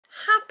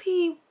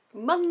Happy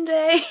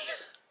Monday!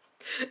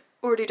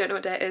 Already don't know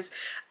what day it is,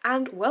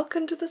 and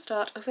welcome to the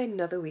start of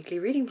another weekly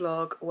reading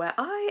vlog where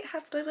I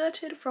have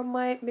diverted from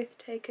my Myth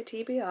Taker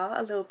TBR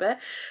a little bit.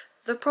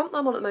 The prompt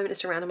I'm on at the moment is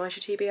to randomise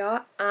your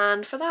TBR,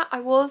 and for that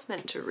I was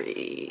meant to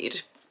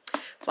read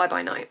Fly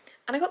By Night,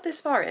 and I got this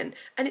far in,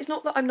 and it's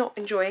not that I'm not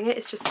enjoying it,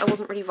 it's just I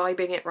wasn't really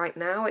vibing it right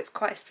now. It's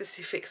quite a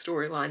specific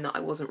storyline that I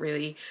wasn't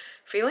really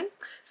feeling,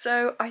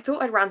 so I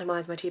thought I'd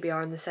randomise my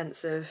TBR in the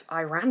sense of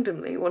I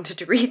randomly wanted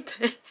to read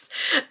this.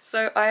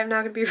 So I am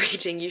now going to be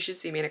reading You Should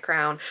See Me in a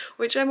Crown,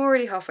 which I'm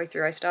already halfway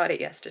through. I started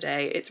it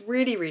yesterday. It's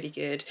really, really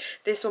good.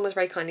 This one was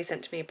very kindly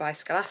sent to me by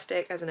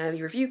Scholastic as an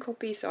early review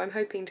copy, so I'm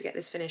hoping to get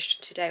this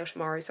finished today or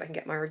tomorrow so I can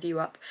get my review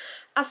up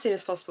as soon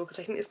as possible, because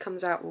I think this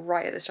comes out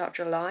right at the start of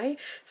July,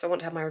 so I want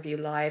to have my review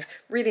live.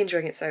 Really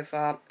enjoying it so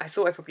far. I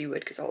thought I probably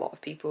would because a lot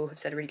of people have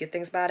said really good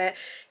things about it.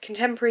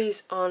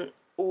 Contemporaries aren't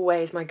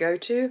always my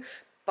go-to,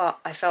 but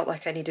I felt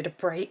like I needed a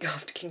break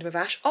after Kingdom of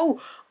Ash.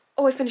 Oh,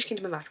 I finished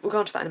Kingdom of Ash. We'll go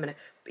on to that in a minute.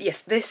 But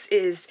yes, this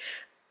is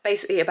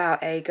basically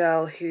about a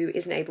girl who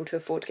isn't able to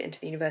afford to get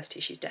into the university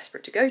she's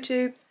desperate to go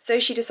to. So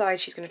she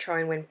decides she's going to try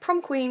and win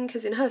prom queen,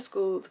 because in her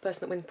school the person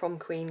that wins prom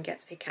queen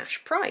gets a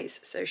cash prize.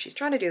 So she's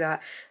trying to do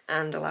that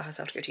and allow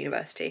herself to go to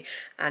university,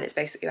 and it's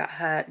basically about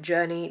her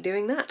journey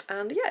doing that.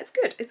 And yeah, it's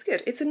good, it's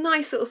good. It's a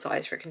nice little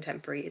size for a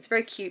contemporary. It's a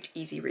very cute,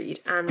 easy read,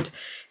 and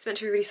it's meant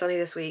to be really sunny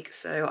this week,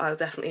 so I'll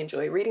definitely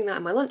enjoy reading that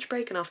in my lunch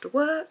break and after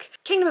work.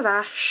 Kingdom of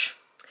Ash,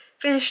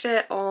 finished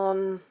it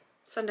on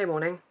Sunday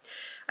morning.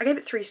 I gave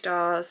it 3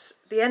 stars.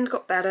 The end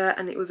got better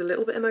and it was a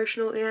little bit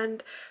emotional at the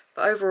end,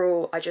 but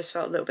overall I just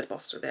felt a little bit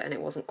lost with it, and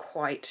it wasn't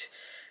quite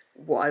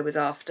what I was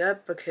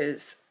after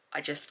because I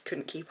just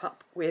couldn't keep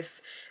up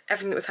with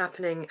everything that was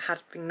happening,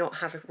 having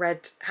not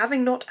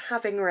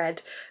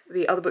read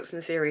the other books in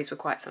the series for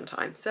quite some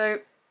time. So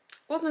it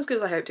wasn't as good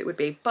as I hoped it would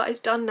be, but it's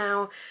done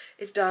now.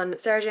 It's done.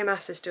 Sarah J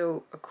Maas is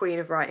still a queen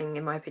of writing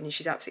in my opinion.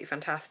 She's absolutely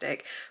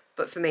fantastic,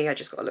 but for me I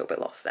just got a little bit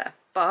lost there.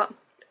 But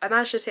I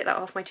managed to take that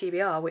off my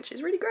TBR, which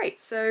is really great.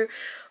 So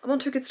I'm on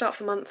to a good start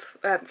for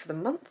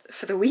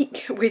the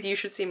week with You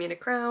Should See Me in a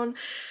Crown.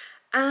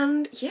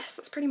 And yes,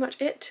 that's pretty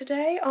much it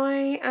today.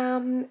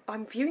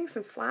 I'm viewing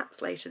some flats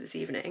later this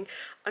evening.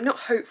 I'm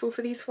not hopeful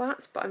for these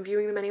flats, but I'm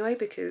viewing them anyway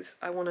because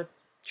I want to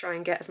try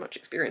and get as much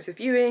experience with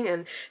viewing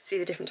and see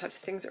the different types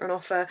of things that are on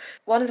offer.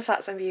 One of the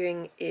flats I'm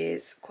viewing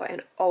is quite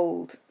an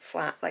old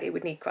flat, like it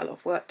would need quite a lot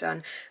of work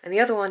done, and the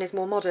other one is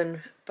more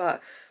modern,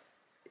 but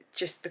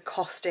just the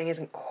costing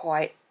isn't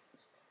quite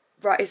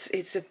right.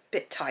 It's a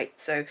bit tight,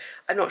 so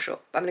I'm not sure,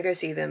 but I'm gonna go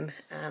see them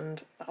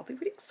and that'll be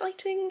really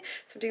exciting.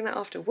 So I'm doing that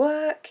after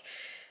work.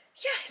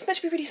 Yeah, it's meant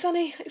to be really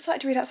sunny. I'm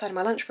excited to read outside of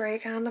my lunch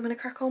break, and I'm gonna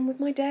crack on with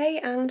my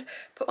day and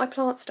put my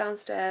plants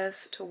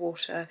downstairs to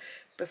water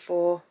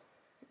before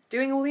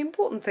doing all the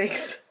important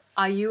things.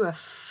 Are you a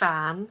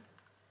fan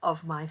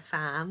of my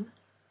fan?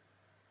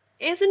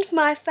 Isn't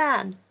my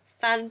fan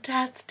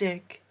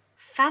fantastic?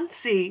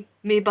 Fancy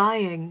me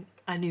buying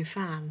a new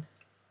fan.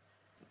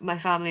 My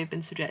family have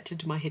been subjected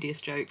to my hideous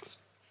jokes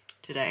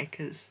today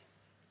because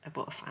I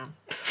bought a fan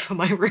for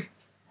my room.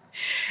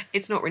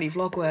 It's not really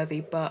vlog worthy,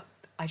 but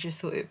I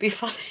just thought it would be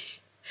funny.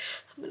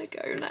 I'm gonna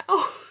go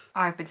now.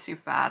 I've been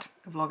super bad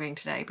at vlogging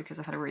today because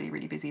I've had a really,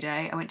 really busy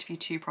day. I went to view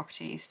 2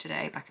 properties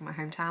today back in my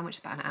hometown, which is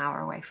about an hour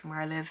away from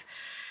where I live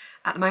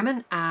at the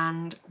moment,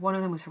 and one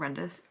of them was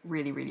horrendous,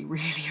 really, really,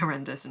 really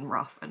horrendous and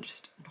rough and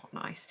just not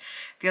nice.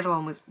 The other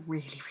one was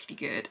really, really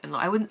good, and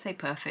like, I wouldn't say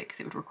perfect because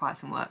it would require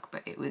some work,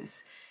 but it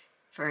was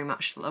very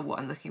much what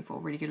I'm looking for,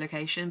 really good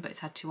location, but it's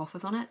had 2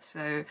 offers on it,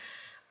 so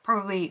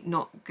probably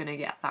not gonna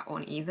get that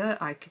one either.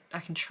 I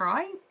can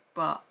try,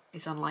 but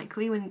it's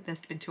unlikely when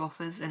there's been 2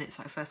 offers and it's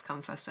like first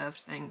come first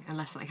served thing,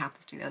 unless something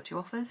happens to the other 2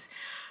 offers.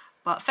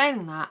 But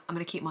failing that, I'm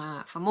gonna keep my eye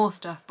out for more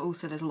stuff, but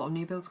also there's a lot of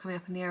new builds coming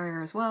up in the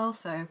area as well,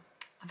 so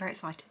I'm very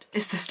excited.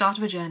 It's the start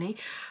of a journey,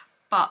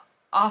 but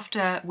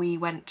after we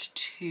went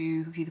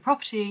to view the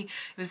property,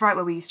 it was right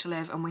where we used to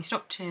live, and we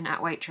stopped in at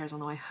Waitrose on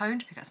the way home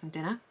to pick up some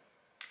dinner.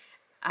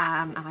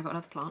 And I got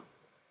another plant.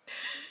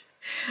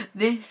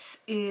 This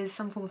is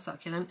some form of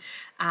succulent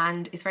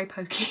and it's very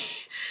pokey,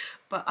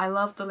 but I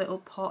love the little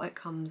pot it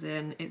comes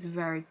in. It's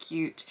very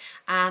cute,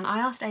 and I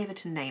asked Ava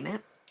to name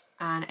it,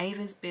 and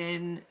Ava's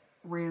been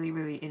really,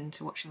 really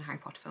into watching the Harry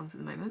Potter films at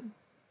the moment.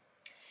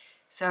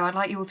 So I'd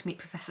like you all to meet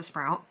Professor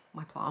Sprout,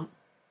 my plant.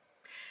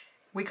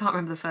 We can't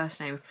remember the first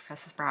name of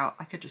Professor Sprout.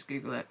 I could just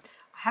Google it.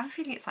 I have a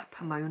feeling it's like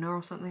Pomona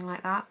or something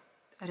like that.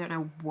 I don't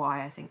know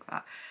why I think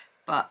that,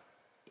 but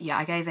yeah,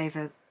 I gave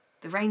Ava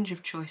the range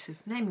of choice of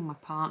naming my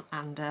plant,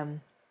 and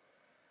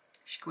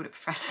she called it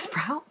Professor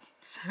Sprout.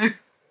 So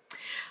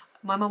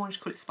my mum wanted to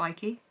call it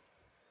Spiky.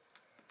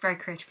 Very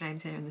creative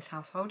names here in this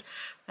household.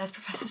 There's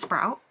Professor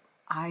Sprout.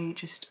 I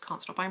just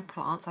can't stop buying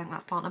plants. I think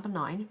that's plant number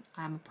 9.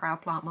 I am a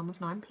proud plant mum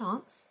of 9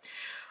 plants.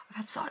 I've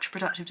had such a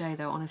productive day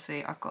though,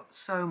 honestly. I've got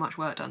so much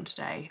work done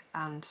today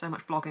and so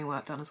much blogging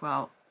work done as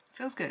well. It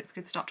feels good. It's a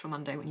good start to a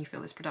Monday when you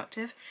feel this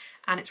productive,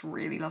 and it's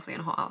really lovely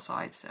and hot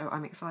outside, so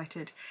I'm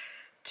excited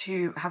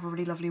to have a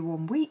really lovely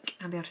warm week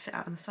and be able to sit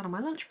out in the sun on my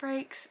lunch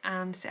breaks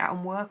and sit out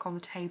and work on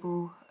the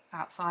table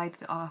outside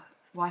that our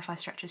Wi-Fi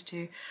stretches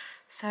to.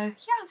 So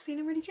yeah, I'm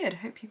feeling really good. I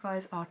hope you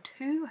guys are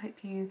too. I hope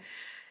you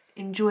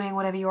enjoying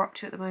whatever you're up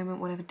to at the moment,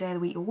 whatever day of the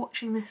week you're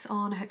watching this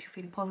on. I hope you're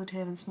feeling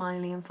positive and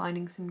smiley and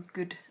finding some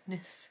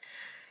goodness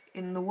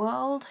in the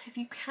world if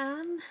you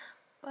can.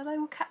 But I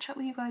will catch up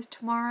with you guys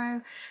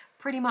tomorrow.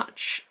 Pretty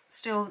much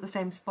still at the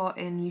same spot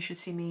in You Should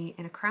See Me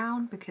in a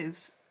Crown,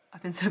 because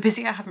I've been so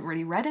busy I haven't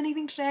really read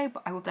anything today,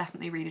 but I will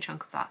definitely read a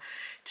chunk of that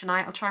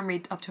tonight. I'll try and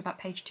read up to about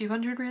page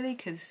 200 really,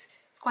 because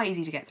it's quite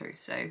easy to get through,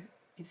 so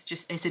it's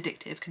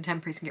addictive.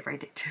 Contemporaries can get very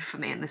addictive for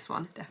me, and this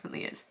one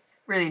definitely is.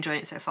 Really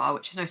enjoying it so far,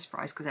 which is no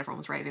surprise because everyone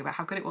was raving about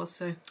how good it was,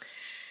 so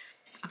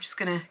I'm just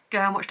gonna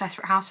go and watch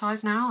Desperate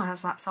Housewives now,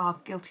 as that's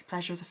our guilty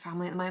pleasure as a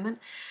family at the moment,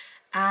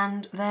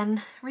 and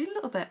then read a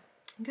little bit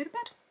and go to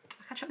bed.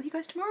 I'll catch up with you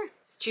guys tomorrow.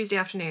 It's Tuesday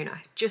afternoon.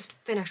 I've just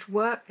finished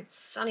work. It's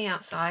sunny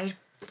outside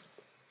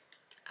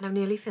and I've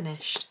nearly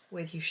finished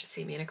with You Should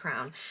See Me in a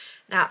Crown.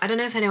 Now, I don't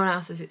know if anyone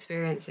else is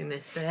experiencing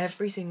this, but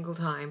every single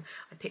time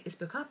I pick this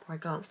book up or I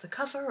glance at the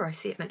cover or I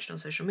see it mentioned on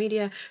social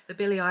media, the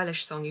Billie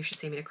Eilish song You Should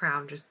See Me in a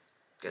Crown just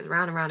goes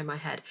round and round in my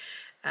head.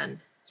 And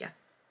yeah,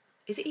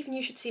 is it even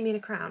You Should See Me in a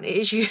Crown? It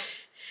is you.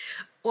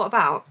 What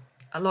about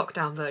a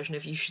lockdown version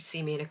of You Should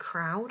See Me in a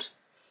Crowd?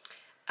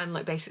 And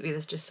like basically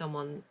there's just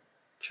someone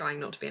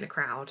trying not to be in a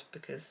crowd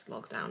because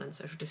lockdown and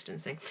social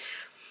distancing.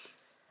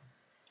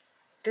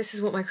 This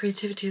is what my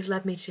creativity has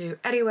led me to.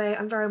 Anyway,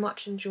 I'm very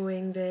much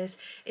enjoying this.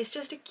 It's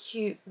just a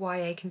cute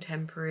YA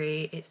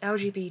contemporary. It's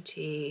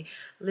LGBT.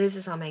 Liz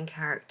is our main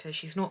character.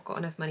 She's not got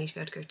enough money to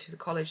be able to go to the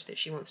college that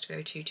she wants to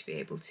go to be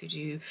able to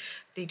do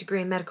the degree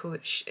in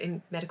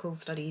medical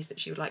studies that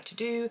she would like to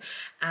do.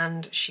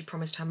 And she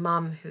promised her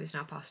mum, who has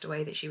now passed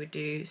away, that she would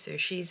do. So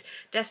she's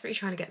desperately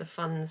trying to get the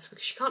funds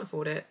because she can't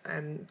afford it,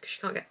 because she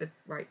can't get the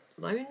right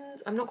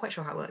loans. I'm not quite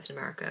sure how it works in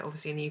America.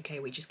 Obviously in the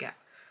UK we just get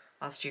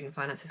our student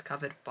finances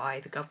covered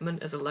by the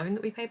government as a loan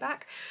that we pay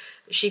back.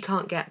 But she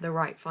can't get the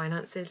right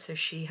finances, so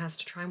she has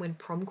to try and win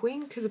prom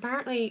queen, because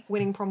apparently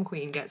winning prom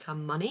queen gets her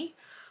money.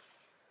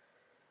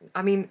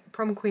 I mean,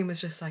 prom queen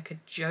was just like a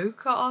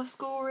joke at our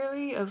school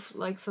really, of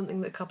like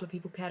something that a couple of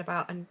people cared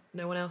about and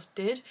no one else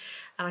did.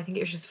 And I think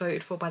it was just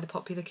voted for by the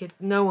popular kid.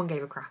 No one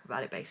gave a crap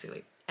about it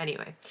basically.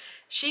 Anyway,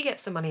 she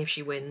gets the money if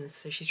she wins,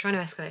 so she's trying to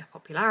escalate her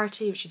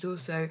popularity, but she's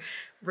also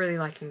really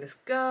liking this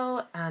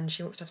girl and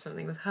she wants to have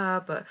something with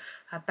her, but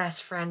her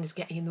best friend is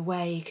getting in the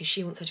way because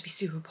she wants her to be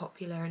super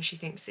popular, and she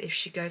thinks that if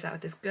she goes out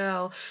with this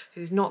girl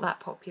who's not that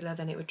popular,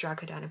 then it would drag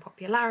her down in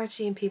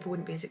popularity and people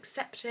wouldn't be as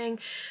accepting.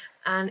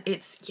 And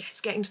it's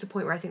getting to the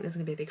point where I think there's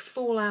going to be a big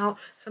fallout,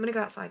 so I'm going to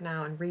go outside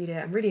now and read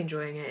it. I'm really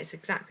enjoying it. It's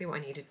exactly what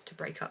I needed to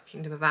break up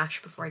Kingdom of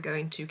Ash before I go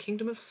into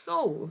Kingdom of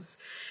Souls.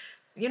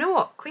 You know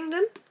what?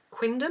 Kingdom,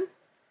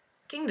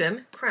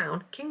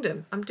 Crown,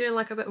 Kingdom. I'm doing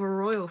like a bit of a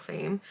royal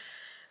theme.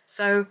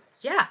 So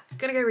yeah,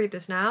 gonna go read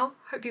this now.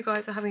 Hope you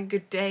guys are having a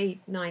good day,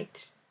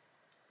 night,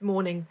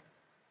 morning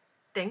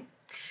thing.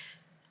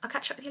 I'll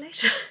catch up with you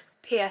later.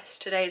 P.S.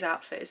 Today's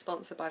outfit is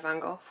sponsored by Van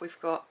Gogh. We've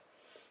got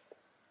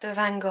the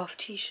Van Gogh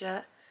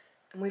t-shirt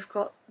and we've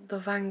got the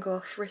Van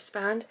Gogh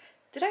wristband.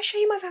 Did I show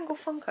you my Van Gogh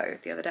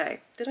Funko the other day?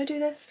 Did I do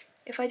this?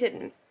 If I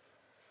didn't.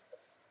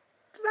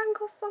 The Van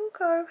Gogh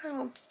Funko. Hang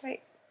on,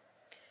 wait.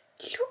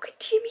 Look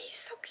at him, he's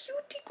so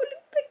cute, he got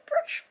a big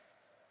brush.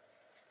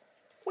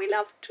 We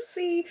love to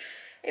see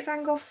a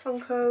Van Gogh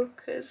Funko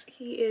because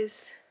he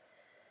is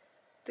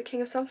the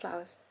king of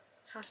sunflowers,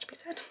 has to be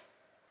said.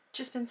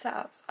 Just been sat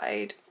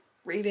outside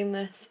reading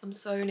this. I'm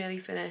so nearly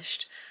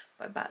finished.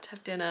 I'm about to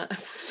have dinner.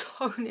 I'm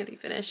so nearly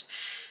finished.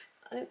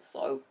 And it's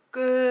so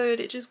good.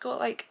 It just got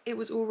like, it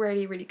was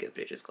already really good,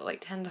 but it just got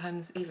like 10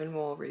 times even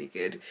more really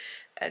good.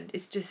 And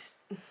it's just,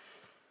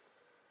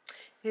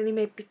 nearly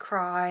made me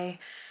cry.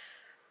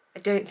 I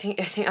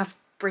think I've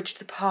bridged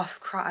the path of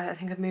cry. I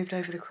think I've moved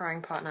over the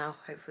crying part now,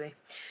 hopefully.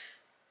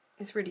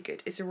 It's really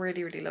good. It's a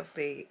really, really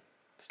lovely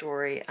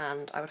story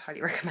and I would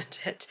highly recommend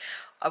it.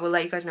 I will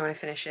let you guys know when I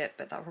finish it,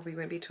 but that probably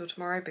won't be till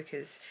tomorrow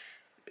because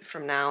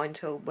from now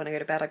until when I go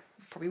to bed I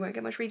probably won't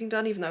get much reading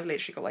done, even though I've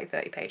literally got like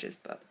 30 pages,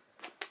 but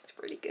it's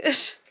really good.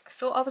 I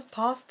thought I was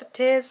past the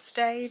tears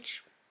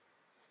stage.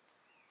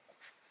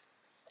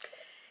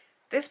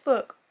 This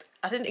book,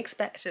 I didn't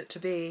expect it to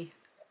be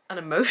an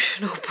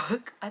emotional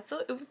book. I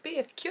thought it would be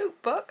a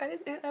cute book. I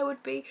didn't think there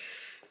would be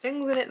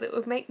things in it that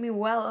would make me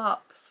well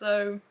up.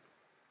 So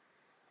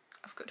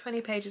I've got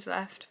 20 pages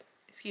left.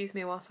 Excuse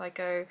me whilst I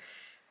go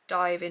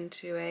dive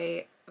into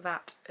a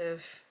vat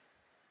of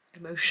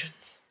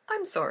emotions.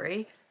 I'm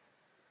sorry.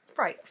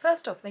 Right,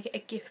 first off, they get a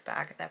gift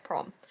bag at their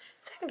prom.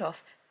 Second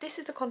off, this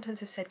is the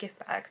contents of said gift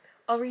bag.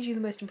 I'll read you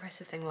the most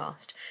impressive thing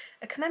last.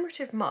 A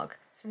commemorative mug,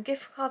 some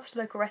gift cards to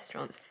local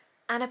restaurants,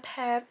 and a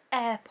pair of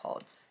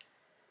AirPods.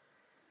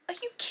 Are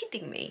you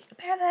kidding me? A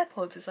pair of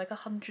AirPods is like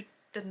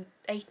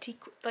 180,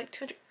 like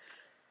 200.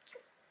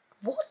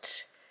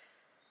 What?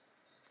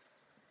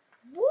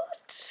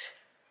 What?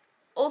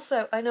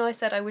 Also, I know I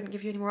said I wouldn't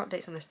give you any more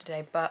updates on this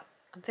today, but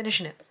I'm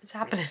finishing it. It's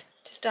happening.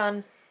 It is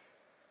done.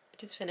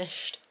 It is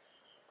finished.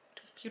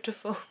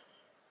 beautiful.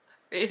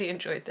 Really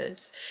enjoyed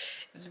this.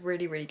 It was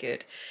really, really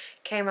good.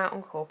 Came out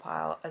on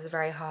Corpile as a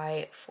very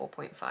high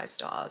 4.5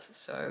 stars,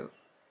 so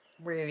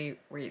really,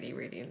 really,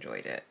 really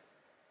enjoyed it.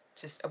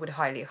 Just, I would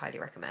highly, highly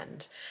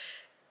recommend.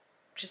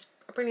 Just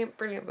a brilliant,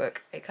 brilliant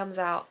book. It comes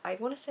out, I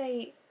want to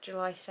say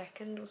July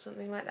 2nd or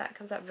something like that. It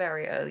comes out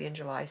very early in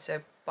July,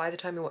 so by the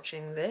time you're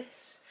watching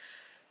this,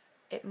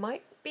 it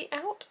might be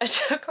out. I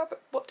can't remember,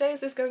 what day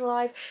is this going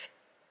live?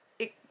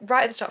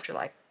 Right at the start of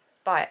July.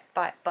 Buy it,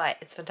 buy it, buy it.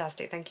 It's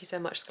fantastic. Thank you so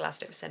much,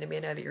 Scholastic, for sending me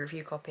an early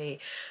review copy.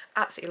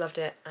 Absolutely loved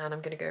it, and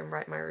I'm going to go and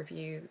write my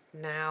review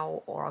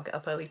now, or I'll get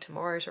up early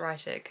tomorrow to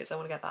write it, because I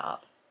want to get that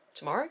up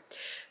tomorrow.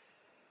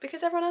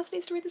 Because everyone else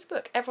needs to read this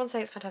book. Everyone's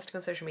saying it's fantastic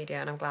on social media,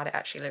 and I'm glad it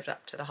actually lived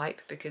up to the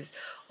hype, because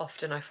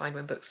often I find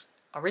when books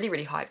are really,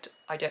 really hyped,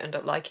 I don't end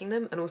up liking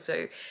them, and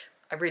also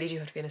I really do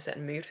have to be in a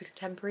certain mood for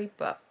contemporary,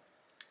 but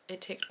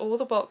it ticked all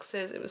the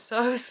boxes. It was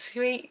so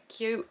sweet,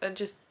 cute, and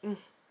just...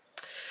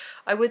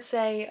 I would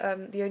say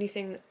the only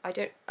thing, I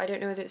don't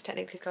know whether it's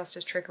technically classed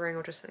as triggering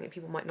or just something that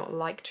people might not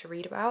like to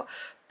read about,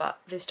 but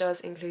this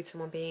does include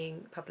someone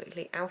being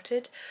publicly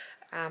outed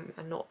and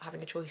not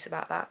having a choice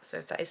about that. So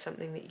if that is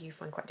something that you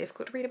find quite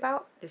difficult to read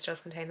about, this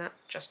does contain that,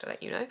 just to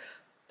let you know.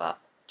 But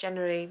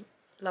generally,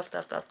 loved,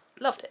 loved, loved,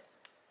 loved it.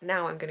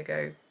 Now I'm going to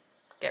go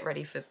get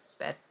ready for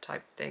bed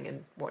type thing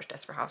and watch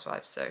Desperate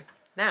Housewives. So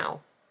now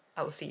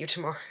I will see you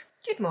tomorrow.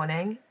 Good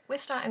morning. We're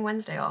starting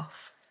Wednesday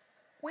off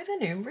with a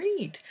new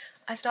read.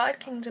 I started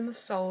Kingdom of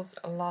Souls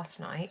last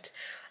night,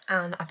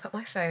 and I put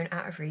my phone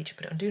out of reach,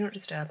 put it on Do Not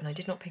Disturb, and I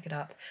did not pick it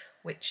up,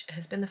 which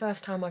has been the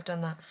first time I've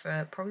done that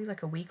for probably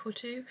like a week or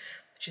two,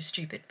 which is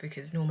stupid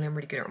because normally I'm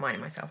really good at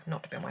reminding myself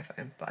not to be on my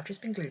phone, but I've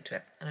just been glued to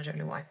it, and I don't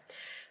know why.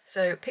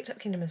 So picked up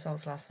Kingdom of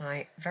Souls last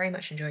night, very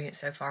much enjoying it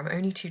so far. I'm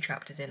only 2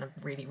 chapters in, I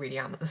really, really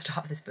am at the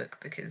start of this book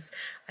because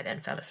I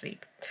then fell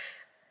asleep.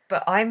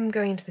 But I'm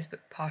going into this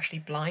book partially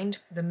blind.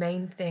 The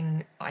main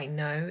thing I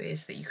know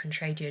is that you can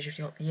trade years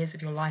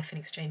of your life in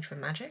exchange for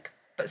magic.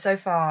 But so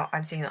far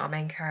I'm seeing that our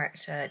main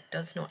character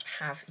does not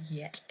have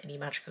yet any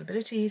magical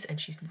abilities, and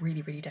she's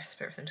really, really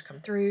desperate for them to come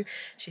through.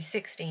 She's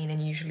 16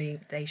 and usually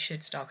they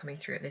should start coming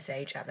through at this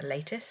age at the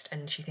latest,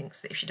 and she thinks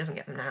that if she doesn't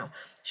get them now,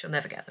 she'll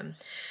never get them.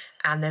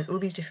 And there's all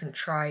these different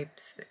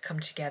tribes that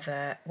come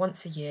together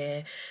once a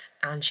year,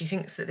 and she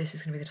thinks that this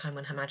is going to be the time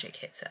when her magic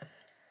hits her.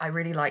 I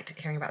really liked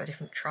hearing about the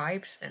different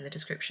tribes and the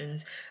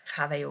descriptions of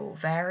how they all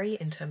vary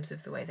in terms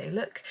of the way they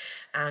look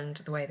and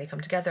the way they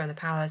come together and the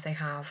powers they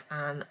have,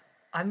 and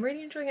I'm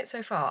really enjoying it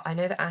so far. I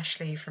know that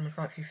Ashley from A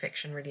Frolic Through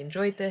Fiction really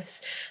enjoyed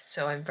this,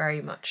 so I'm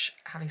very much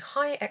having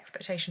high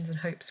expectations and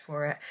hopes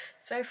for it.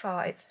 So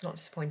far it's not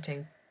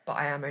disappointing, but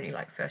I am only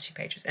like 30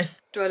 pages in.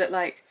 Do I look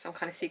like some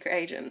kind of secret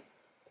agent?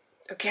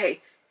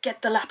 Okay,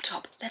 get the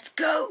laptop, let's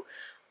go!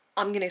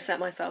 I'm gonna set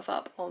myself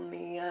up on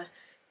the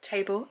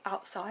table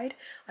outside.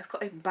 I've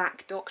got a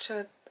back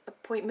doctor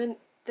appointment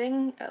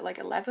thing at like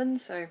 11,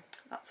 so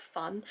that's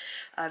fun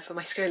for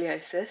my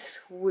scoliosis.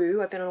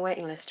 Woo, I've been on a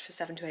waiting list for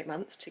 7 to 8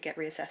 months to get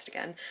reassessed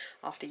again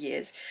after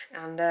years,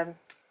 and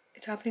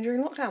it's happening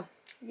during lockdown.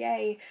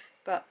 Yay.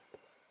 But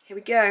here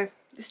we go,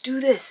 let's do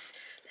this,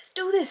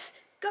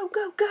 go,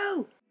 go,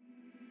 go!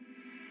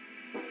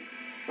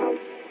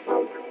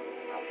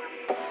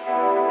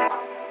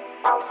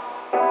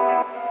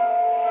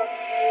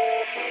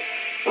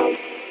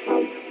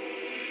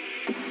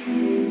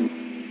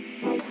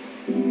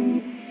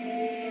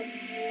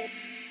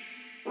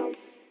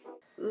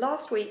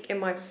 Last week in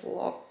my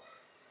vlog,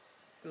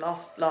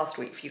 last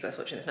week for you guys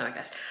watching this now I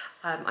guess,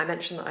 I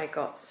mentioned that I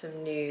got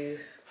some new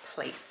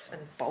plates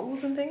and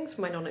bowls and things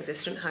for my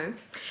non-existent home,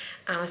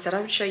 and I said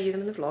I would show you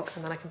them in the vlog,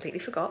 and then I completely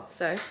forgot,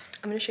 so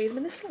I'm going to show you them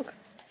in this vlog.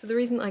 So the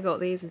reason I got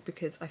these is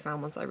because I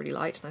found ones I really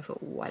liked, and I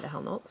thought, why the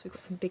hell not? So we've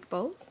got some big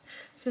bowls,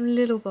 some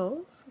little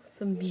bowls,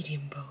 some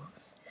medium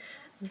bowls,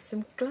 and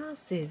some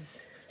glasses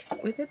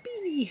with a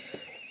bee.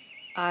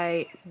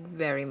 I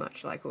very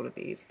much like all of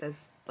these. There's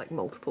like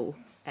multiple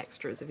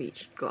extras of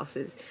each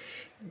glasses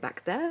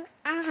back there,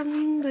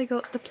 and I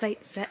got the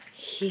plate set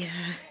here.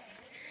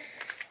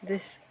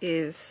 This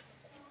is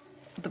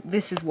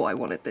what I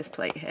wanted, this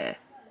plate here,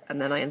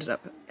 and then I ended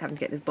up having to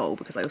get this bowl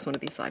because I also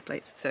wanted these side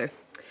plates. So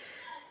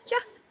yeah,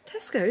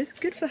 Tesco's,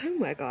 good for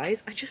homeware,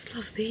 guys. I just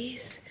love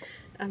these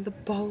and the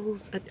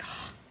bowls, and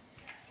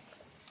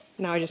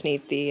now I just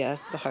need the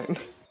home.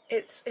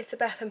 It's a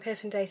Beth and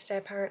Pippin day today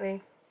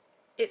apparently.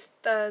 It's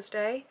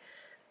Thursday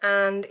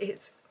and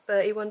it's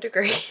 31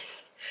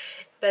 degrees.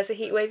 There's a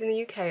heat wave in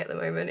the UK at the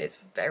moment. It's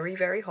very,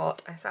 very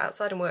hot. I sat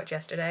outside and worked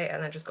yesterday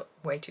and I just got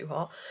way too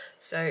hot.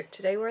 So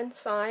today we're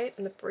inside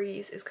and the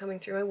breeze is coming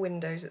through my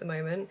windows at the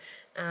moment,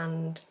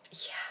 and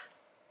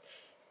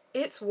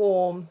yeah, it's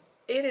warm.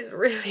 It is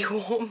really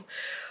warm.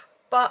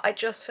 But I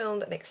just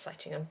filmed an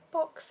exciting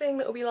unboxing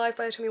that will be live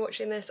by the time you're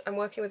watching this. I'm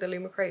working with a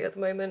Lumicrate at the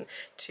moment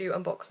to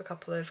unbox a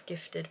couple of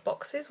gifted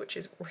boxes, which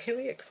is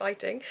really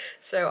exciting.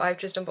 So I've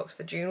just unboxed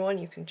the June one.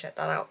 You can check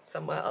that out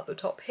somewhere up the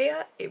top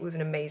here. It was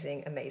an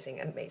amazing, amazing,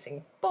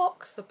 amazing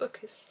box. The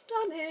book is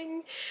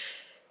stunning.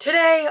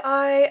 Today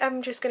I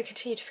am just going to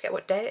continue to forget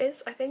what day it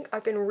is, I think.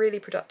 I've been really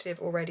productive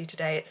already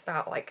today. It's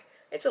about like,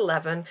 it's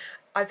 11.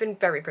 I've been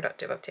very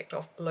productive. I've ticked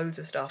off loads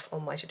of stuff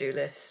on my to-do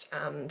list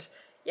and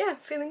yeah,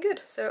 feeling good.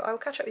 So I will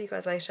catch up with you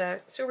guys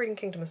later. Still reading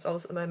Kingdom of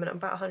Souls at the moment. I'm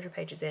about 100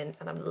 pages in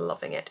and I'm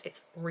loving it.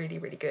 It's really,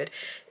 really good.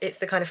 It's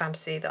the kind of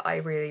fantasy that I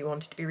really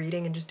wanted to be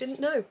reading and just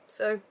didn't know.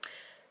 So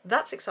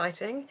that's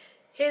exciting.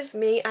 Here's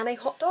me and a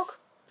hot dog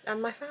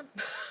and my fan.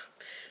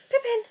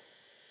 Pippin!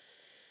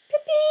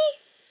 Pippi!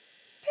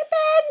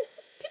 Pippin!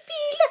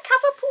 Pippi, look,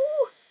 have a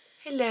poo!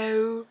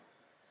 Hello.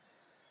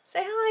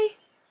 Say hi.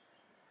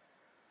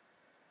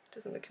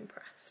 Doesn't look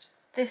impressed.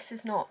 This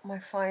is not my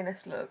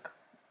finest look,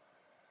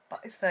 but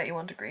it's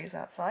 31 degrees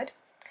outside.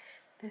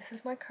 This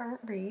is my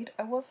current read.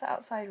 I was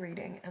outside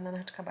reading and then I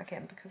had to come back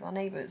in because our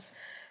neighbours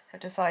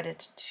have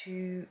decided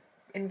to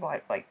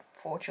invite like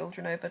 4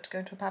 children over to go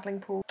into a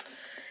paddling pool.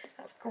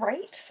 That's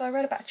great. So I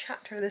read about a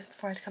chapter of this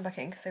before I had to come back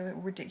in because they were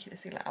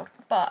ridiculously loud,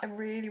 but I'm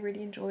really,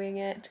 really enjoying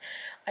it.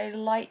 I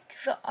like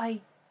that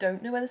I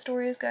don't know where the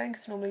story is going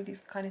because normally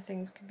these kind of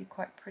things can be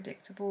quite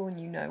predictable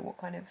and you know what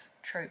kind of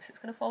tropes it's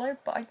going to follow,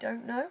 but I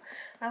don't know.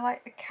 I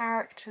like the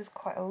characters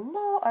quite a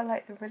lot. I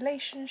like the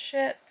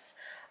relationships.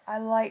 I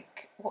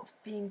like what's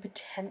being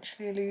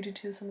potentially alluded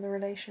to some of the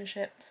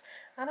relationships,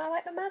 and I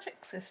like the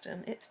magic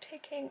system. It's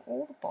ticking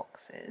all the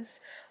boxes.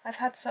 I've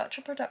had such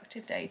a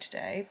productive day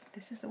today.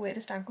 This is the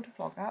weirdest angle to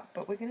vlog at,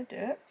 but we're going to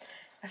do it.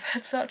 I've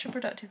had such a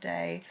productive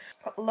day.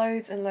 Got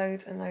loads and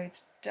loads and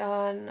loads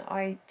done.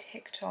 I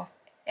ticked off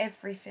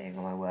everything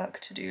on my work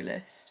to-do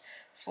list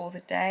for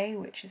the day,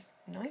 which is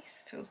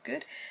nice, feels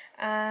good.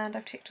 And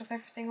I've ticked off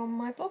everything on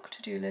my blog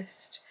to-do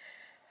list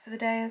for the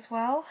day as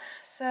well.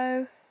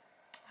 So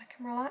I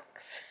can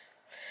relax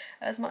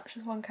as much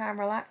as one can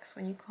relax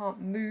when you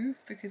can't move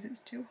because it's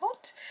too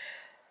hot.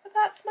 But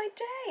that's my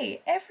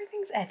day.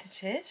 Everything's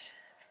edited.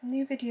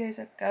 New videos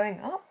are going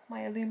up.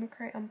 My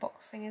Illumicrate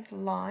unboxing is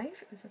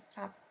live. It was a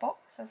fab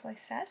box, as I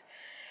said.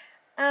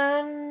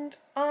 And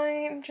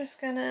I'm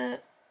just gonna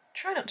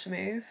try not to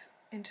move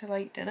until I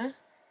eat dinner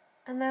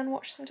and then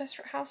watch some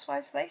Desperate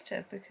Housewives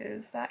later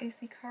because that is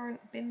the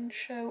current binge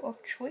show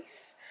of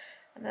choice.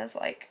 And there's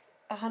like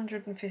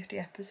 150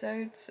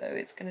 episodes, so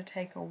it's going to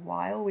take a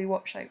while. We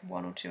watch like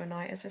 1 or 2 a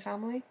night as a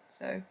family,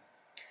 so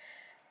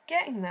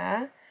getting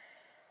there.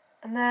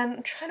 And then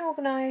I'm trying to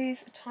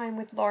organise a time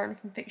with Lauren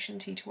from Fiction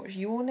Tea to watch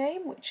Your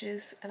Name, which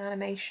is an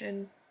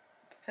animation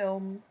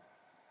film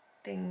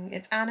thing.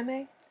 It's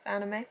anime.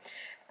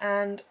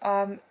 And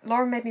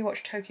Lauren made me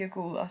watch Tokyo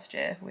Ghoul last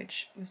year,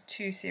 which was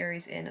 2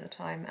 series in at the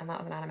time, and that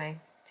was an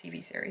anime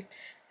TV series.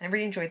 And I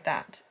really enjoyed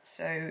that,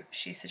 so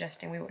she's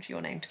suggesting we watch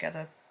Your Name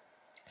together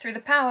through the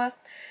power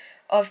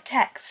of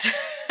text.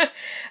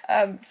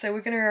 So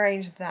we're going to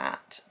arrange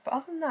that. But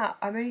other than that,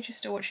 I'm only just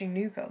still watching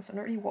New Girl, so I'm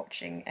not really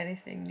watching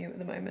anything new at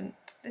the moment.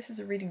 This is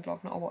a reading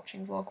vlog, not a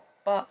watching vlog,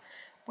 but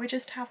we're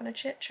just having a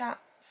chit chat.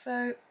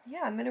 So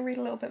yeah, I'm going to read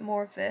a little bit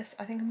more of this.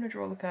 I think I'm going to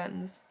draw the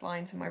curtains,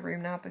 blinds in my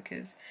room now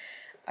because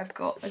I've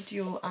got a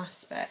dual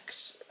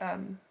aspect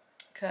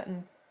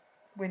curtain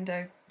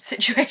window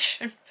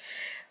situation.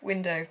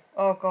 Window.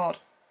 Oh god,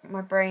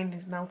 my brain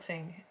is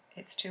melting.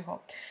 It's too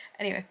hot.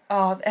 Anyway,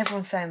 oh,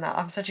 everyone's saying that.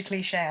 I'm such a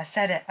cliche. I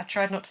said it. I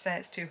tried not to say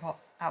it's too hot.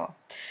 Hour.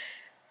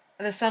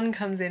 The sun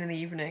comes in the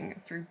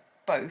evening through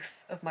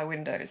both of my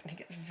windows and it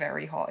gets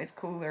very hot. It's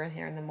cooler in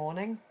here in the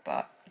morning,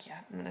 but yeah,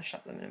 I'm going to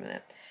shut them in a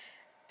minute.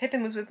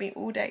 Pippin was with me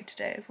all day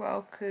today as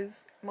well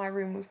because my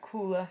room was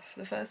cooler for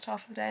the first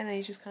half of the day and then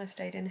he just kind of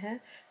stayed in here,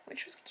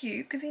 which was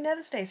cute because he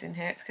never stays in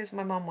here. It's because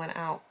my mum went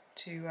out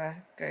to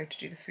go to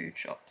do the food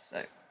shop,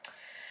 so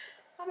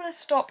I'm going to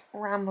stop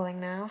rambling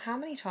now. How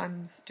many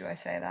times do I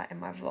say that in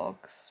my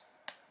vlogs?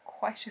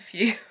 Quite a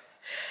few.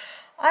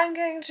 I'm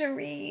going to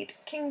read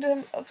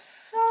Kingdom of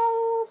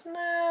Souls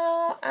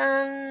now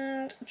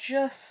and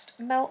just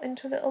melt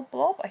into a little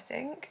blob, I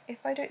think.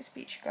 If I don't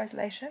speak to you guys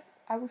later,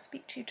 I will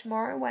speak to you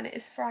tomorrow when it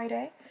is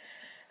Friday.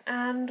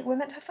 And we're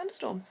meant to have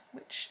thunderstorms,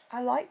 which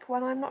I like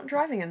when I'm not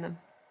driving in them.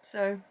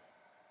 So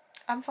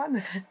I'm fine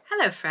with it.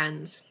 Hello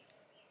friends.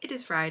 It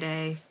is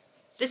Friday.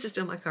 This is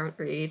still my current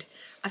read.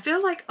 I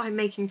feel like I'm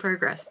making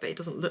progress, but it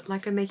doesn't look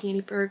like I'm making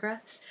any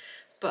progress.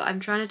 But I'm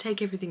trying to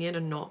take everything in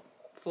and not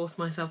force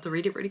myself to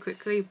read it really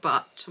quickly.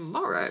 But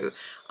tomorrow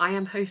I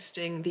am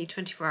hosting the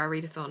 24-hour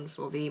readathon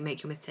for the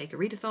Make Your Myth Take a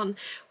Readathon,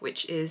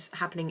 which is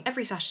happening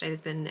every Saturday.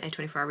 There's been a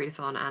 24-hour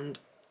readathon and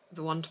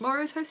the one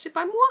tomorrow is hosted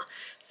by moi.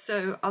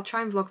 So I'll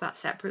try and vlog that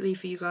separately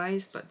for you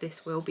guys, but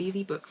this will be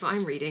the book that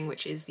I'm reading,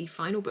 which is the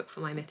final book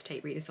for my Myth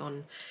Take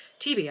Readathon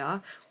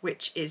TBR,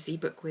 which is the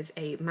book with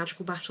a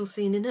magical battle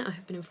scene in it. I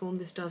have been informed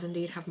this does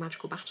indeed have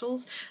magical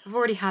battles. I've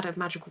already had a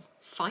magical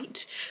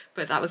fight,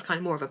 but that was kind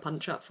of more of a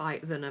punch-up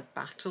fight than a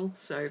battle,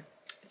 so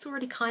it's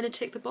already kind of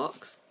ticked the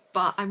box.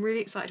 But I'm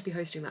really excited to be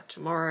hosting that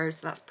tomorrow, so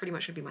that's pretty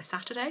much going to be my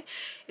Saturday.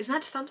 It's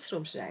meant to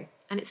thunderstorm today,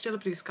 and it's still a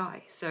blue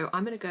sky, so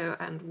I'm going to go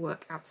and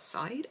work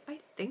outside,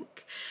 I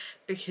think,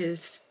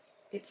 because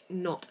it's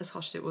not as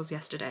hot as it was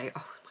yesterday.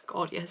 Oh my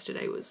god,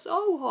 yesterday was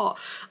so hot.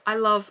 I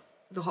love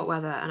the hot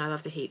weather and I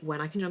love the heat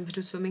when I can jump into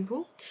a swimming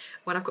pool.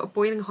 When I've got a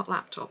boiling hot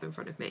laptop in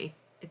front of me,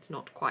 it's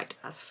not quite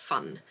as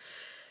fun.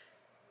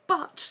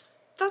 But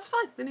that's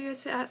fine. I'm gonna go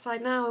sit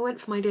outside now. I went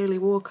for my daily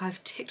walk.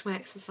 I've ticked my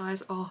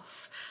exercise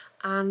off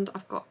and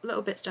I've got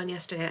little bits done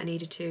yesterday I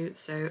needed to,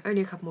 so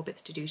only a couple more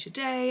bits to do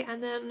today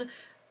and then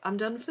I'm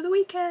done for the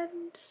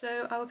weekend.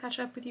 So I will catch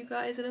up with you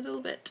guys in a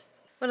little bit.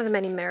 One of the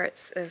many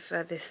merits of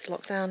this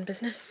lockdown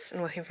business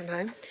and working from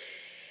home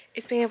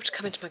is being able to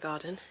come into my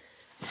garden,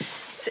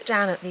 sit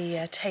down at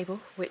the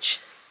table,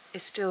 which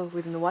is still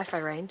within the Wi-Fi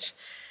range,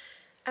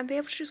 and be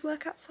able to just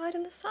work outside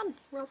in the sun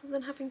rather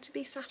than having to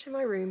be sat in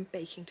my room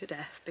baking to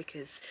death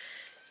because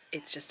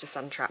it's just a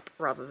sun trap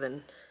rather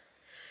than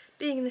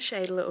being in the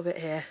shade a little bit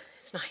here.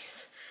 It's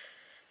nice.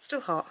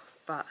 Still hot,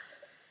 but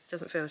it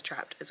doesn't feel as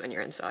trapped as when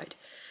you're inside.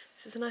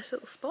 This is a nice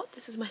little spot.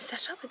 This is my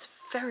setup. It's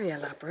very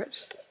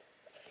elaborate.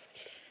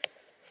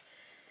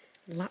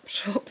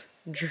 Laptop,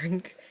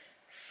 drink,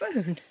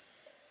 phone,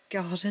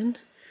 garden,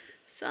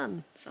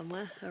 sun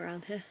somewhere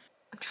around here.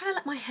 I'm trying to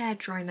let my hair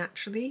dry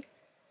naturally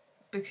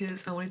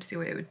because I wanted to see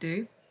what it would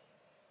do.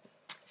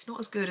 It's not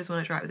as good as when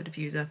I dry it with a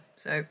diffuser,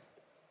 so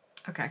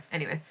okay.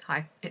 Anyway,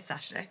 hi, it's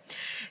Saturday.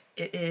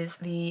 It is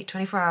the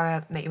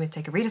 24-hour Make Your Myth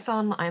Take a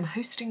Readathon that I am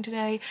hosting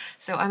today.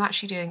 So I'm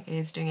actually doing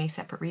a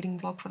separate reading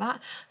vlog for that.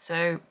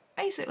 So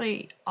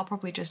basically, I'll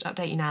probably just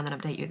update you now and then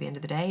update you at the end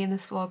of the day in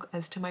this vlog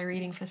as to my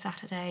reading for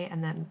Saturday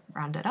and then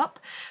round it up.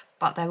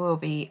 But there will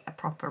be a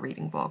proper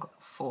reading vlog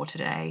for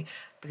today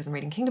because I'm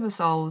reading Kingdom of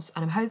Souls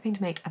and I'm hoping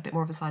to make a bit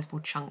more of a sizable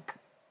chunk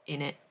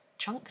in it.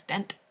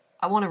 Dent.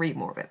 I want to read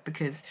more of it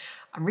because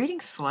I'm reading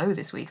slow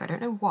this week. I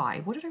don't know why.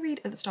 What did I read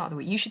at the start of the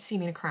week? You Should See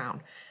Me in a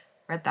Crown.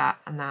 Read that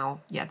and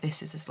now, yeah,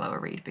 this is a slower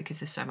read because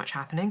there's so much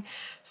happening.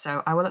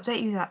 So I will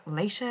update you that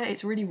later.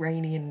 It's really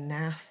rainy and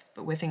naff,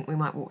 but we think we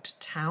might walk to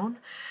town,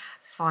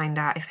 find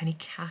out if any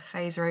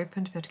cafes are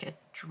open to be able to get a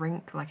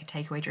drink, like a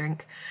takeaway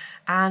drink.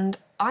 And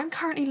I'm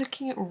currently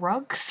looking at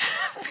rugs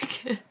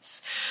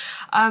because,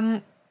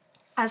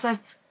 as I've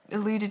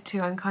alluded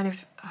to, I'm kind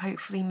of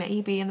hopefully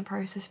maybe in the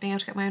process of being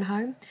able to get my own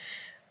home,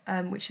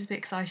 which is a bit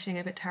exciting,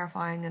 a bit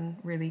terrifying and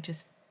really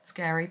just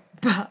scary.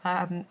 But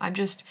I'm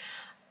just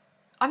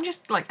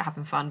like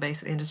having fun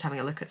basically and just having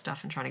a look at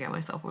stuff and trying to get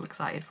myself all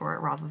excited for it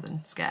rather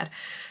than scared.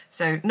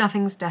 So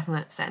nothing's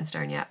definitely set in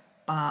stone yet,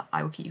 but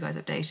I will keep you guys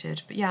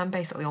updated. But yeah, I'm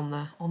basically on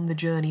the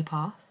journey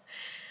path.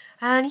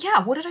 And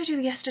yeah, what did I do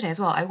yesterday as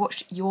well? I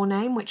watched Your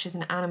Name, which is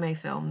an anime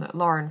film that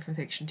Lauren from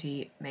Fiction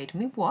Tea made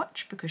me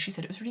watch because she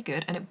said it was really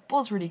good, and it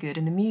was really good.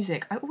 And the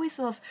music, I always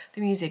love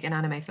the music in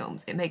anime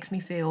films. It makes me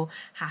feel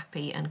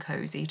happy and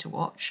cozy to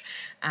watch,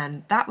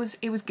 and it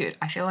was good.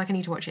 I feel like I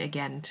need to watch it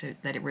again to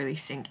let it really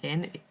sink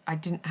in. I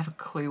didn't have a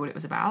clue what it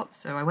was about,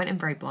 so I went in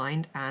very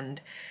blind, and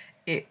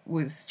it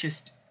was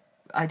just,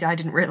 I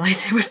didn't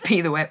realise it would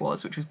be the way it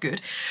was, which was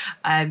good.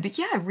 But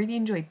yeah, I really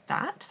enjoyed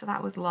that. So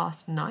that was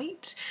last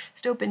night.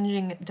 Still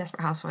binging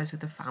Desperate Housewives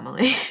with the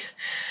family.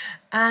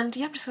 And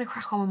yeah, I'm just going to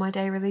crack on with my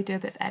day, really do a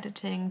bit of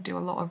editing, do a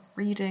lot of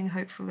reading,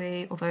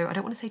 hopefully. Although I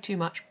don't want to say too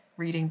much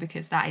reading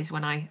because that is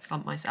when I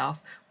slump myself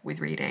with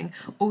reading.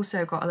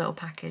 Also got a little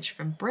package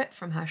from Brit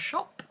from her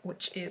shop,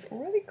 which is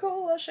really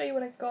cool. I'll show you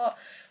what I've got.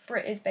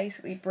 Brit is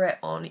basically Brit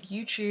on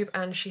YouTube,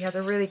 and she has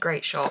a really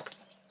great shop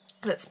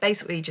that's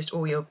basically just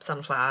all your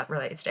sunflower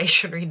related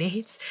stationery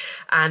needs,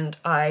 and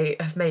I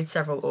have made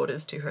several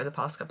orders to her in the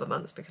past couple of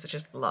months because I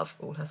just love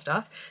all her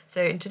stuff.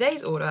 So in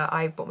today's order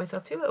I bought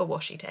myself 2 little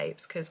washi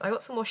tapes because I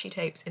got some washi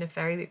tapes in a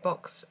fairy loot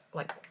box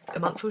like a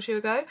month or 2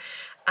 ago,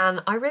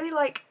 and I really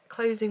like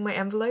closing my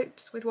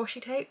envelopes with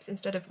washi tapes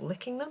instead of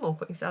licking them or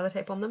putting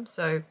sellotape on them,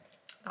 so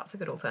that's a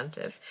good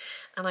alternative.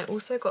 And I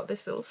also got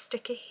this little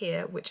sticker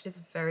here which is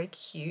very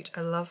cute.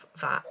 I love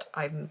that.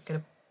 I'm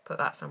gonna put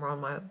that somewhere on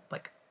my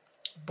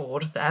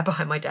board there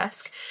behind my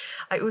desk.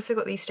 I also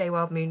got the Stay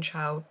Wild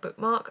Moonchild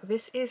bookmark.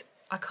 This is,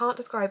 I can't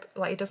describe,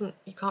 like, it doesn't,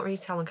 you can't really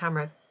tell on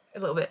camera a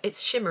little bit,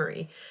 it's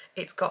shimmery.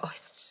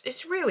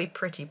 It's really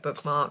pretty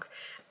bookmark.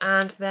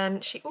 And then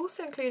she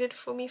also included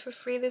for me for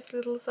free this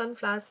little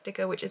sunflower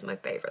sticker, which is my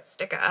favourite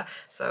sticker.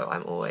 So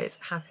I'm always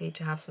happy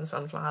to have some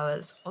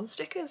sunflowers on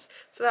stickers.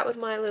 So that was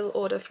my little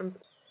order from,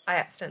 I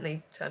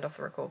accidentally turned off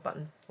the record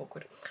button,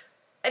 awkward.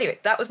 Anyway,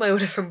 that was my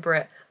order from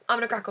Brit. I'm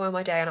gonna crack on with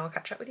my day and I'll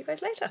catch up with you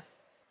guys later.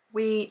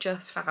 We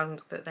just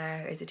found that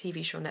there is a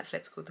TV show on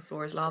Netflix called The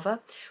Floor is Lava,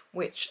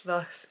 which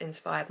thus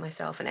inspired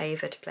myself and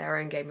Ava to play our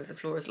own game of The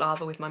Floor is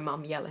Lava with my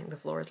mum yelling The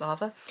Floor is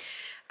Lava.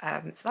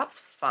 So that was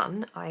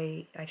fun.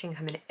 I think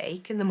I'm in an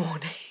ache in the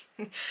morning.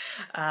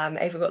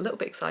 Ava got a little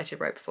bit excited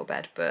right before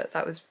bed, but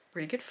that was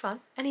really good fun.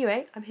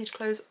 Anyway, I'm here to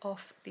close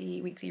off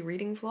the weekly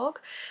reading vlog.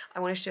 I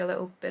wanted to do a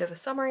little bit of a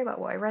summary about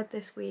what I read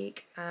this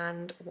week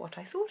and what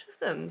I thought of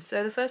them.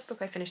 So the first book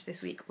I finished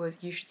this week was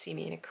You Should See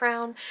Me in a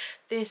Crown.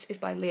 This is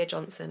by Leah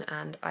Johnson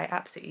and I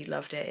absolutely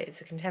loved it. It's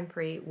a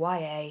contemporary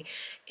YA,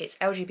 it's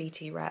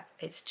LGBT rep,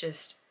 it's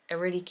just a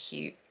really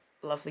cute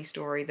lovely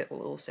story that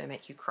will also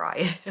make you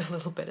cry a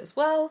little bit as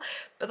well,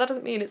 but that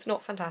doesn't mean it's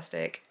not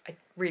fantastic. I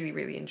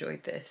really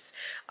enjoyed this.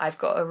 I've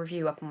got a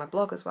review up on my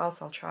blog as well,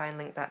 so I'll try and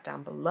link that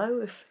down below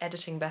if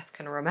Editing Beth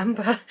can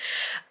remember.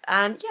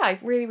 And yeah, I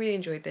really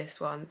enjoyed this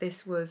one.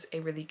 This was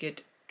a really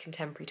good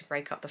contemporary to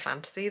break up the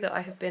fantasy that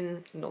I have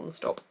been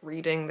non-stop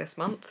reading this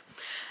month.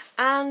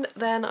 And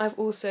then I've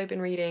also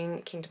been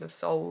reading Kingdom of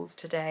Souls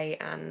today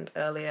and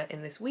earlier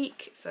in this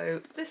week,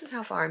 so this is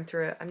how far I'm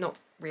through it. I'm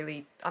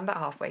about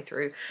halfway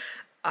through.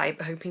 I'm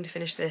hoping to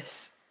finish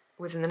this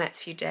within the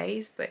next few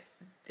days, but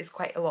there's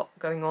quite a lot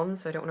going on,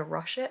 so I don't want to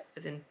rush it,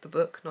 as in the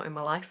book, not in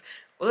my life.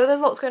 Although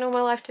there's lots going on in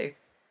my life too,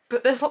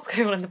 but there's lots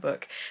going on in the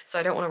book, so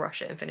I don't want to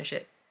rush it and finish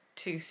it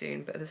too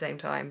soon, but at the same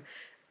time,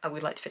 I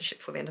would like to finish it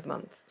before the end of the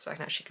month, so I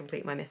can actually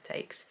complete my myth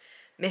takes.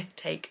 Myth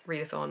take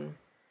readathon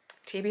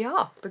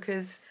TBR,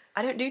 because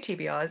I don't do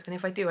TBRs, and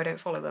if I do, I don't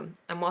follow them.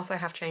 And whilst I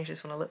have changed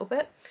this one a little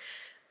bit,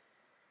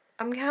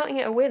 I'm counting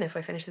it a win if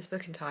I finish this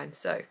book in time,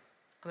 so I'm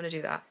going to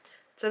do that.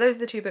 So those are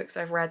the 2 books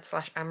I've read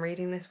 / am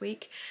reading this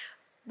week.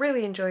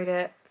 Really enjoyed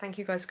it. Thank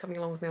you guys for coming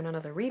along with me on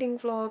another reading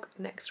vlog.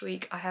 Next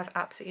week I have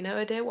absolutely no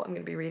idea what I'm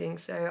going to be reading,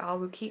 so I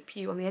will keep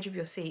you on the edge of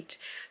your seat,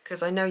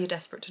 because I know you're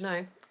desperate to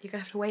know. You're going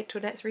to have to wait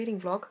till next reading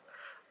vlog,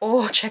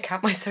 or check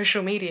out my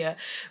social media,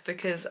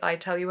 because I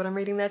tell you what I'm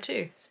reading there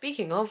too.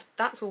 Speaking of,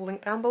 that's all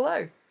linked down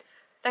below.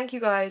 Thank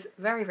you guys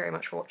very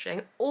much for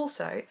watching.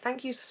 Also,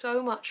 thank you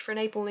so much for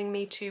enabling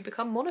me to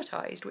become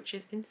monetized, which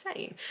is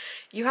insane.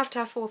 You have to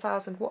have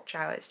 4,000 watch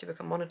hours to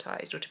become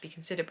monetized, or to be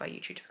considered by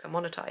YouTube to become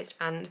monetized,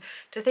 and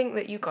to think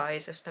that you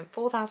guys have spent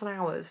 4,000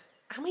 hours,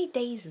 how many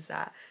days is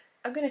that?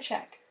 I'm gonna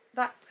check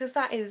that, because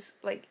that is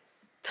like,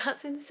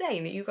 that's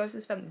insane that you guys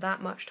have spent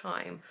that much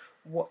time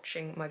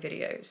watching my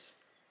videos.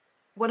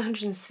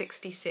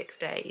 166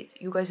 days.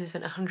 You guys have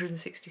spent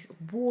 160.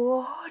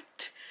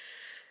 What?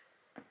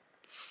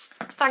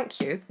 Thank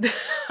you.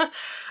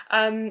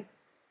 Yeah,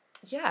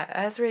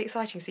 that's really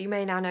exciting. So you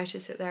may now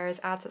notice that there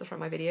is ads at the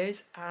front of my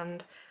videos,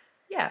 and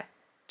yeah,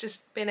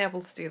 just being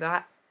able to do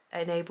that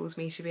enables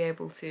me to be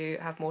able to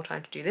have more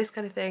time to do this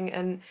kind of thing,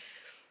 and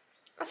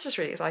that's just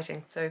really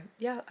exciting. So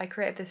yeah, I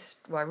created this,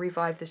 well, I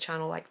revived this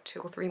channel like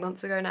 2 or 3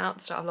 months ago now at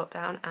the start of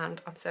lockdown,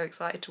 and I'm so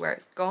excited to where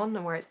it's gone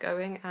and where it's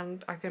going,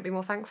 and I couldn't be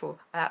more thankful.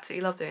 I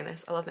absolutely love doing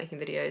this. I love making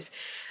videos,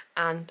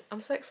 and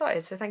I'm so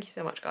excited. So thank you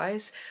so much,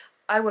 guys.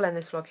 I will end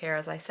this vlog here,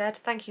 as I said.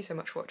 Thank you so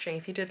much for watching.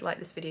 If you did like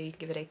this video, you can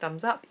give it a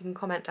thumbs up, you can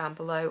comment down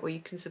below, or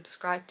you can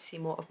subscribe to see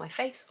more of my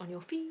face on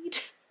your feed.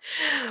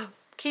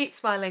 Keep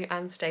smiling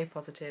and stay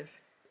positive.